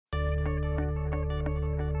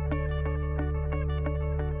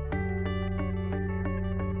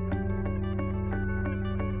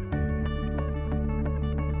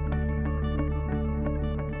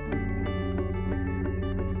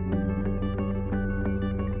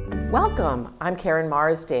Welcome. I'm Karen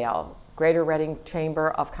Marsdale, Greater Reading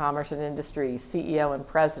Chamber of Commerce and Industry CEO and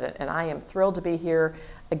President, and I am thrilled to be here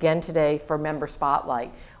again today for Member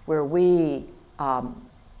Spotlight, where we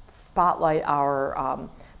spotlight our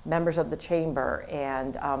members of the Chamber.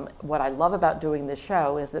 And what I love about doing this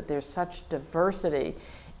show is that there's such diversity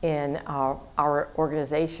in our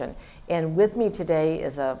organization. And with me today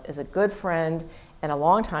is a good friend and a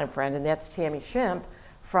longtime friend, and that's Tammy Shimp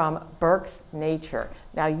from Berks Nature.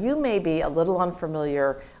 Now, you may be a little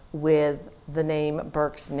unfamiliar with the name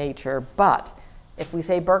Berks Nature, but if we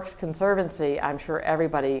say Berks Conservancy, I'm sure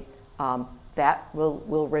everybody, that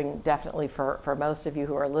will ring definitely for most of you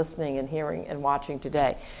who are listening and hearing and watching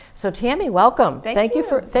today. So Tammy, welcome. Thank you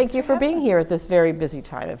for being here at this very busy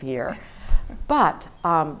time of year. But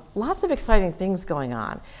lots of exciting things going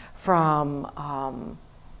on, from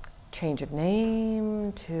change of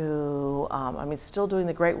name to, still doing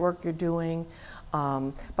the great work you're doing.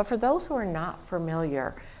 But for those who are not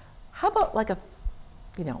familiar, how about like a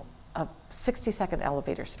 60-second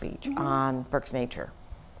elevator speech on Berks Nature?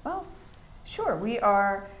 Well, sure. We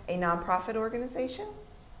are a nonprofit organization.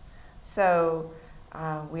 So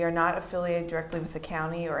we are not affiliated directly with the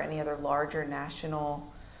county or any other larger national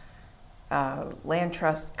land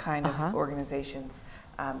trust kind of organizations.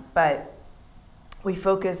 But we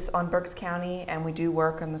focus on Berks County, and we do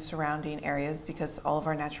work in the surrounding areas because all of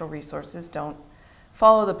our natural resources don't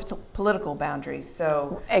follow the political boundaries.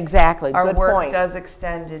 So exactly, our good work point. Does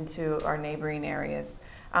extend into our neighboring areas.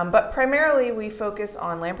 But primarily we focus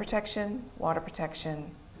on land protection, water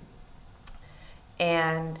protection,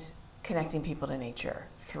 and connecting people to nature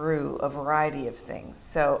through a variety of things.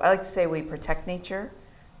 So I like to say we protect nature,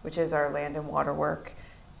 which is our land and water work,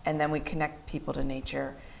 and then we connect people to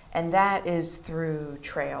nature. And that is through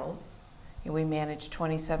trails. We manage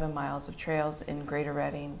 27 miles of trails in Greater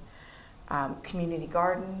Reading, community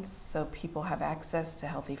gardens, so people have access to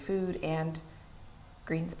healthy food and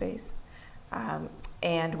green space.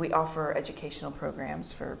 And we offer educational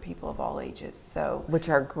programs for people of all ages. So, which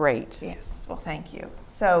are great. Yes, well, thank you.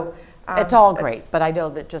 So it's all great, but I know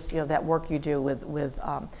that just that work you do with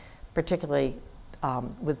particularly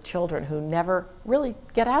with children who never really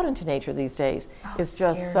get out into nature these days is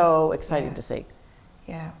just scary. So exciting to see.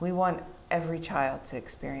 Yeah, we want every child to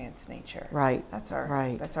experience nature. Right. That's our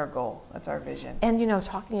goal. That's our vision. And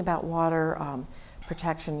talking about water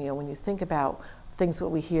protection, when you think about things that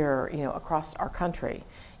we hear, across our country,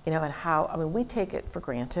 and how we take it for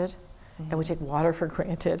granted, and we take water for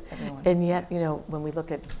granted, and yet when we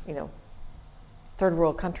look at third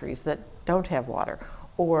world countries that don't have water,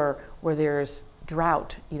 or where there's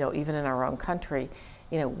drought, even in our own country,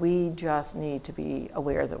 we just need to be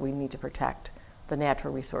aware that we need to protect the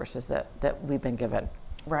natural resources that we've been given.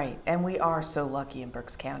 Right, and we are so lucky in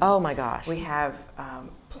Berks County. Oh my gosh. We have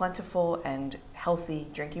plentiful and healthy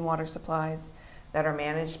drinking water supplies that are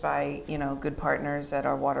managed by, good partners at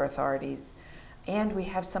our water authorities. And we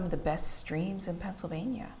have some of the best streams in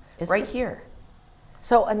Pennsylvania, here.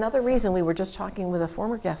 So another reason, we were just talking with a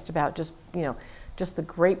former guest about just the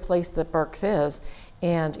great place that Berks is,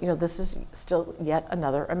 and this is still yet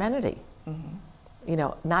another amenity.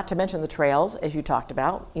 Not to mention the trails, as you talked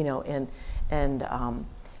about, and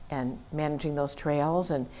managing those trails,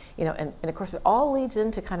 and of course it all leads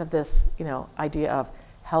into kind of this idea of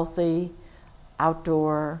healthy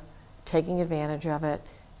outdoor, taking advantage of it,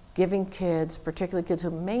 giving kids, particularly kids who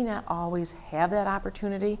may not always have that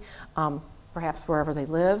opportunity, perhaps wherever they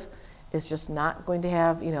live, is just not going to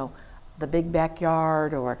have the big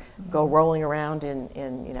backyard, or go rolling around in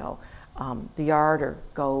the yard, or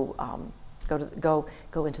go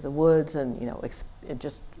into the woods, and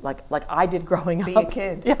just like I did growing up. Be a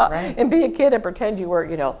kid, right? And be a kid and pretend you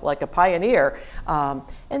were like a pioneer,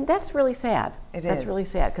 and that's really sad. That's really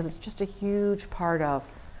sad, because it's just a huge part of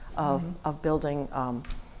building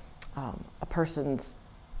a person's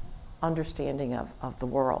understanding of the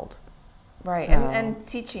world. Right, so, and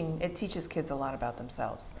teaching, it teaches kids a lot about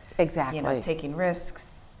themselves. Exactly. Taking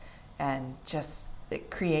risks and just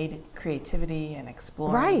creativity and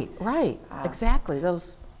exploring. Right, exactly.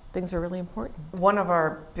 Those things are really important. One of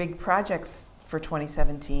our big projects for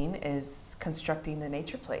 2017 is constructing the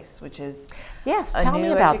Nature Place, which is tell me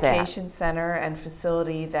about that. Education center and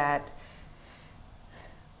facility that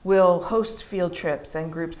will host field trips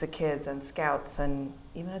and groups of kids and scouts and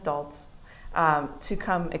even adults to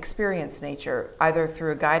come experience nature, either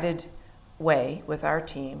through a guided way with our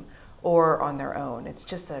team or on their own. It's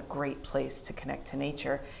just a great place to connect to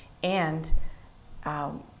nature. And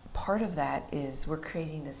part of that is we're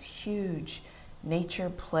creating this huge nature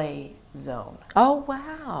play zone. Oh,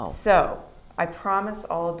 wow. So I promise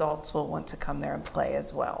all adults will want to come there and play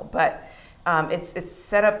as well. But it's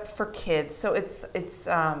set up for kids, so it's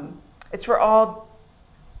for all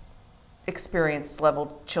experience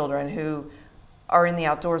level children who are in the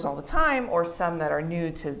outdoors all the time, or some that are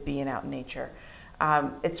new to being out in nature.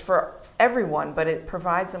 It's for everyone, but it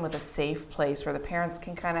provides them with a safe place where the parents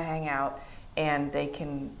can kind of hang out and they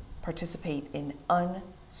can participate in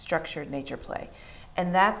unstructured nature play.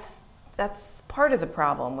 And that's part of the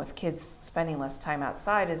problem with kids spending less time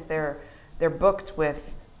outside, is they're booked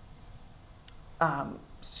with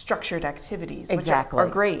structured activities, Exactly. which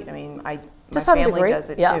are great. I mean, my some family degree,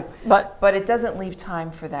 does it yeah, too. but it doesn't leave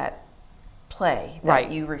time for that play that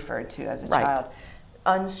Right. you referred to as a Right. child.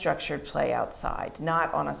 Unstructured play outside,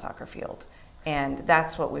 not on a soccer field. And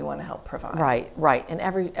that's what we want to help provide. Right. And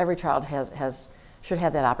every child should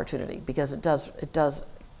have that opportunity, because it does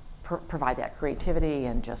provide that creativity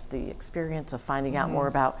and just the experience of finding out more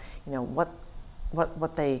about,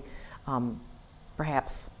 what they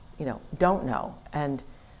perhaps, don't know. And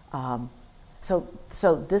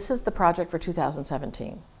so this is the project for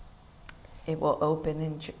 2017. It will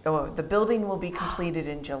open the building will be completed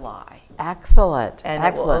in July. Excellent. And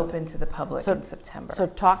Excellent. it will open to the public in September. So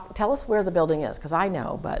tell us where the building is, because I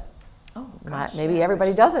know, but maybe yes,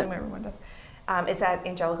 everybody I just doesn't. assume everyone does. It's at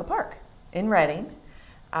Angelica Park in Reading.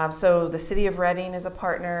 So the city of Reading is a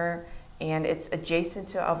partner, and it's adjacent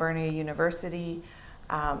to Alvernia University,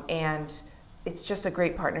 and it's just a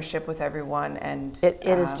great partnership with everyone. And It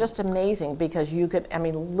is just amazing, because you could,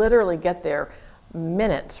 literally get there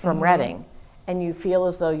minutes from Reading, and you feel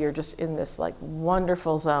as though you're just in this like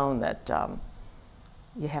wonderful zone that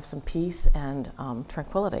you have some peace and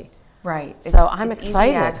tranquility. Right. So I'm it's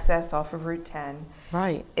excited. Easy access off of Route 10.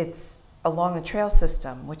 Right. It's along the trail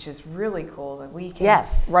system, which is really cool. That we can.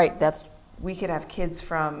 Yes. Right. We could have kids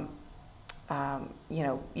from,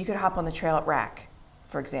 you could hop on the trail at Rack,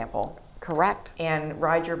 for example. Correct. And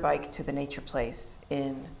ride your bike to the nature place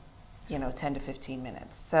in, 10 to 15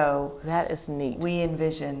 minutes. So that is neat. We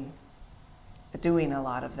envision doing a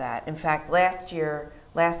lot of that. In fact, last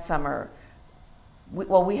summer,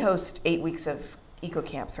 we host 8 weeks of eco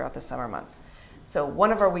camp throughout the summer months. So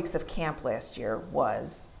one of our weeks of camp last year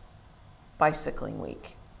was bicycling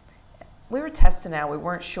week. We were testing out. We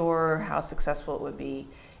weren't sure how successful it would be.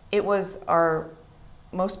 It was our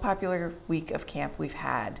most popular week of camp we've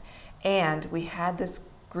had. And we had this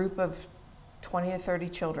group of 20 to 30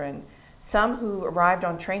 children, some who arrived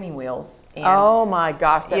on training wheels. And, oh my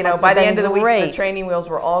gosh, that must by have the been end of the week, great. the training wheels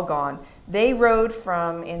were all gone. They rode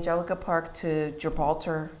from Angelica Park to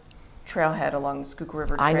Gibraltar Trailhead along the Schuylkill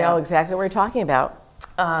River Trail. I know exactly what you're talking about.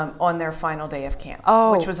 On their final day of camp,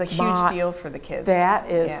 which was a huge deal for the kids.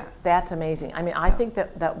 That's amazing. I think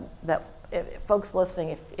that if folks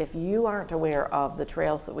listening, if you aren't aware of the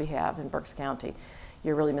trails that we have in Berks County,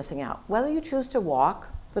 you're really missing out. Whether you choose to walk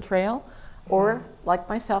the trail, or like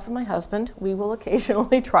myself and my husband, we will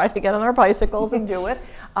occasionally try to get on our bicycles and do it.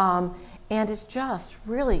 And it's just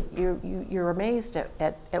really, you're amazed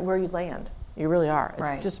at where you land. You really are.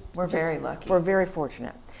 It's We're very lucky. We're very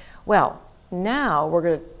fortunate. Well, now we're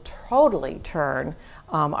going to totally turn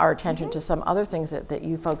our attention to some other things that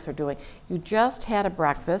you folks are doing. You just had a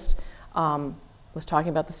breakfast, was talking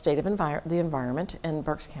about the state of the environment in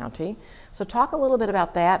Berks County. So talk a little bit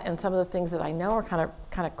about that and some of the things that I know are kind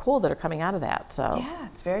of cool that are coming out of that. So yeah,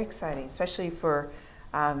 it's very exciting, especially for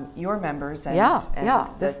your members and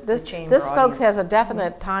This chamber folks audience. has a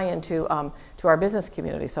definite tie into to our business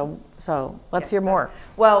community. So let's hear more.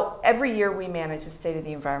 Well, every year we manage a State of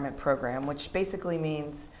the Environment program, which basically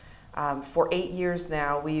means for 8 years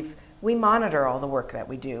now we monitor all the work that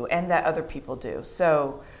we do and that other people do.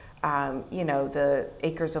 So the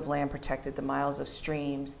acres of land protected, the miles of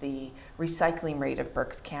streams, the recycling rate of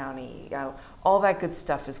Berks County, all that good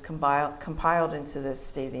stuff is compiled into this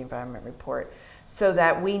State of the Environment report, so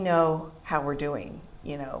that we know how we're doing.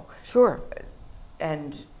 Sure.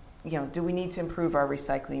 And do we need to improve our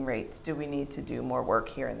recycling rates? Do we need to do more work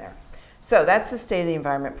here and there? So that's the State of the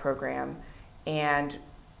Environment program, and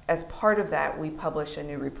as part of that, we publish a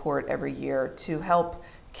new report every year to help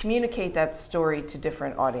communicate that story to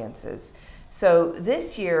different audiences. So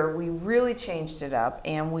this year we really changed it up,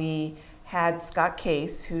 and we had Scott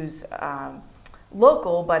Case, who's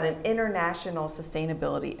local but an international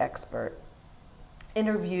sustainability expert,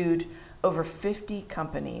 interviewed over 50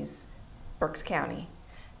 companies, Berks County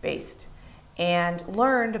based, and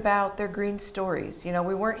learned about their green stories. We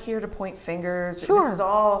weren't here to point fingers. Sure. This is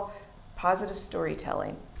all positive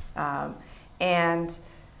storytelling. And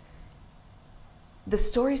the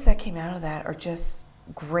stories that came out of that are just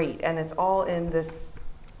great, and it's all in this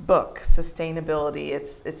book, Sustainability.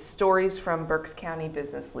 It's stories from Berks County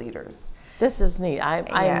business leaders. This is neat.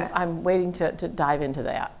 I'm waiting to dive into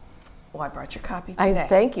that. Well, I brought your copy today.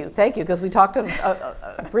 Thank you, because we talked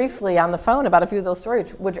briefly on the phone about a few of those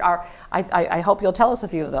stories, which are, I hope you'll tell us a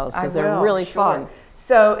few of those, because they're really fun.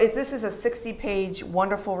 So this is a 60-page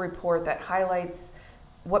wonderful report that highlights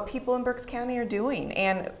what people in Berks County are doing.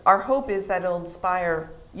 And our hope is that it'll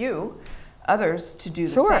inspire others to do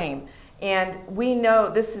the same. And we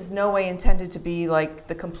know this is no way intended to be like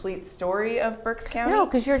the complete story of Berks County. No,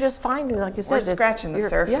 because you're just finding, like you said, we're scratching the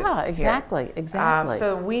surface. Yeah, exactly.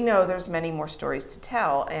 So we know there's many more stories to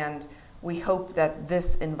tell, and we hope that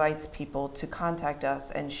this invites people to contact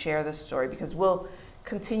us and share the story, because we'll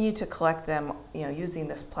continue to collect them, using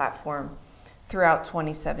this platform throughout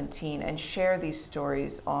 2017, and share these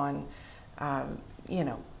stories on,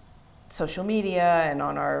 social media and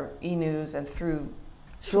on our e-news and through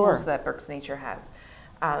tools that Berks Nature has.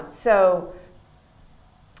 So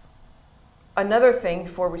another thing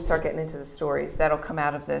before we start getting into the stories that'll come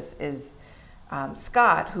out of this is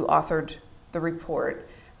Scott, who authored the report,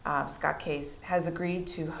 Scott Case, has agreed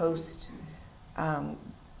to host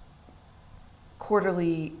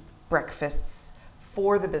quarterly breakfasts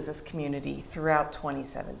for the business community throughout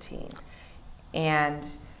 2017. And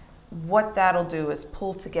what that'll do is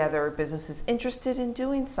pull together businesses interested in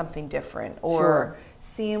doing something different, or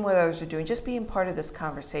seeing what others are doing. Just being part of this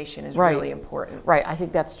conversation is really important. Right, I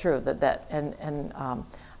think that's true. And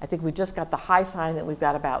I think we just got the high sign that we've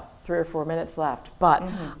got about 3 or 4 minutes left. But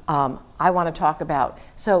I want to talk about,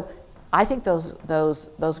 so I think those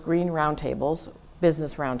green roundtables,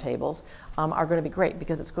 business roundtables, are going to be great,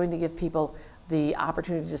 because it's going to give people the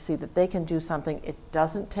opportunity to see that they can do something. It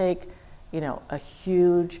doesn't take, a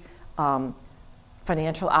huge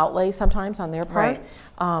financial outlay sometimes on their part,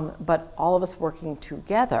 but all of us working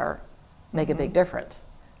together make a big difference.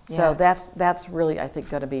 So that's really, I think,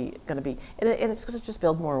 going to be, and it's going to just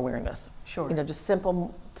build more awareness. Just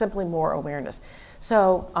simply more awareness.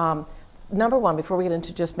 So number one, before we get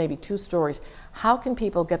into just maybe 2 stories, how can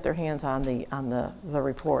people get their hands on the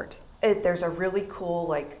report? There's a really cool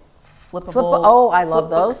flippable. Oh, I love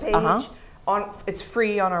those. Page. It's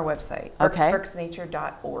free on our website.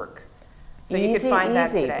 berksnature.org. So you can find that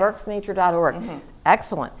today. berksnature.org.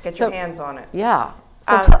 Excellent. Get your hands on it. Yeah.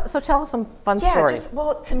 So tell us some fun stories.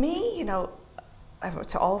 To me,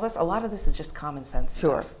 to all of us, a lot of this is just common sense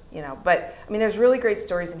stuff. But I mean, there's really great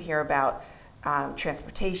stories in here about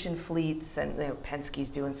transportation fleets, and Penske's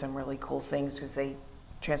doing some really cool things because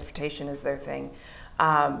transportation is their thing.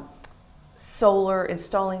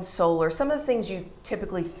 Installing solar, some of the things you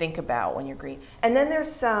typically think about when you're green. And then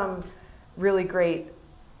there's some really great,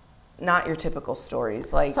 not your typical stories,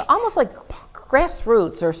 so almost like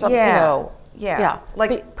grassroots or something.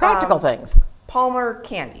 Like practical things. Palmer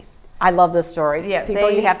candies. I love this story. Yeah, people,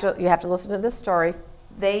 you have to listen to this story.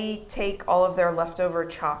 They take all of their leftover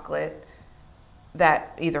chocolate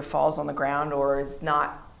that either falls on the ground or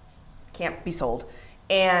can't be sold.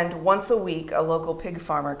 And once a week, a local pig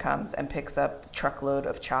farmer comes and picks up a truckload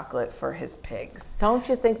of chocolate for his pigs. Don't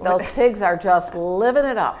you think those pigs are just living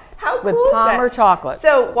it up? How with cool is Palmer that? chocolate?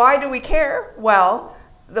 So why do we care? Well,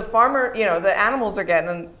 the farmer, the animals are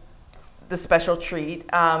getting the special treat,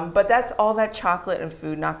 but that's all that chocolate and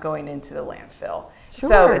food not going into the landfill.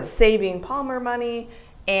 So it's saving Palmer money,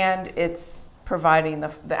 and it's providing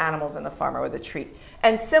the animals and the farmer with a treat.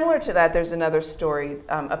 And similar to that, there's another story,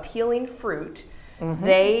 Appealing Fruit.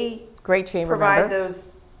 They great chain provide remember.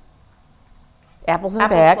 Those apples in a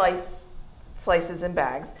bag, slices in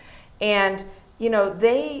bags, and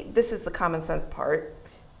this is the common sense part.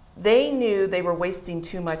 They knew they were wasting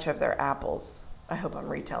too much of their apples. I hope I'm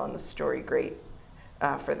retelling the story great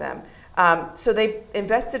for them. So they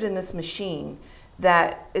invested in this machine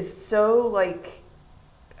that is so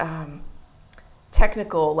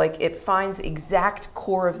technical, it finds the exact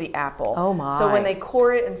core of the apple. Oh my. So when they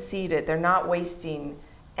core it and seed it, they're not wasting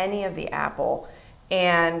any of the apple,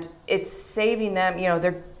 and it's saving them,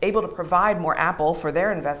 they're able to provide more apple for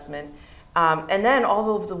their investment. And then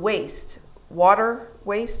all of the water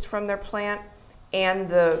waste from their plant, and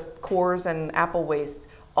the cores and apple waste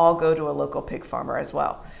all go to a local pig farmer as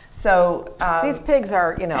well. So these pigs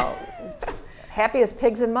are, happy as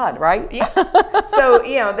pigs in mud, right? Yeah. So,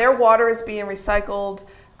 their water is being recycled,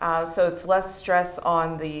 so it's less stress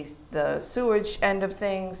on the sewage end of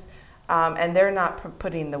things, and they're not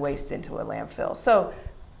putting the waste into a landfill. So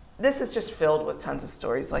this is just filled with tons of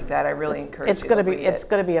stories like that. I really encourage you to read it. It's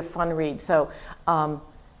going to be a fun read. So,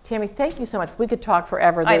 Tammy, thank you so much. We could talk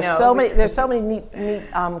forever. I know. There's so many neat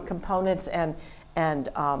components and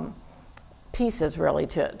pieces really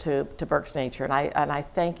to Berks Nature, and I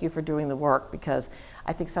thank you for doing the work, because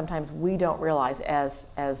I think sometimes we don't realize as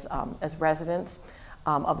residents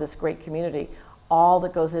of this great community all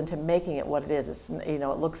that goes into making it what it is. It's, it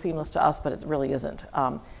looks seamless to us, but it really isn't.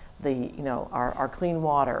 Our clean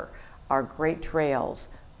water, our great trails,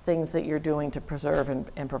 things that you're doing to preserve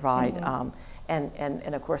and provide,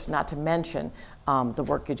 and of course, not to mention the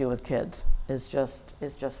work you do with kids is just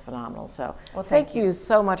phenomenal. So, well, thank you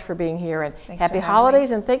so much for being here, and Thanks happy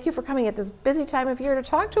holidays, and thank you for coming at this busy time of year to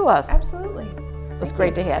talk to us. Absolutely. It's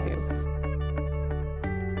great to have you.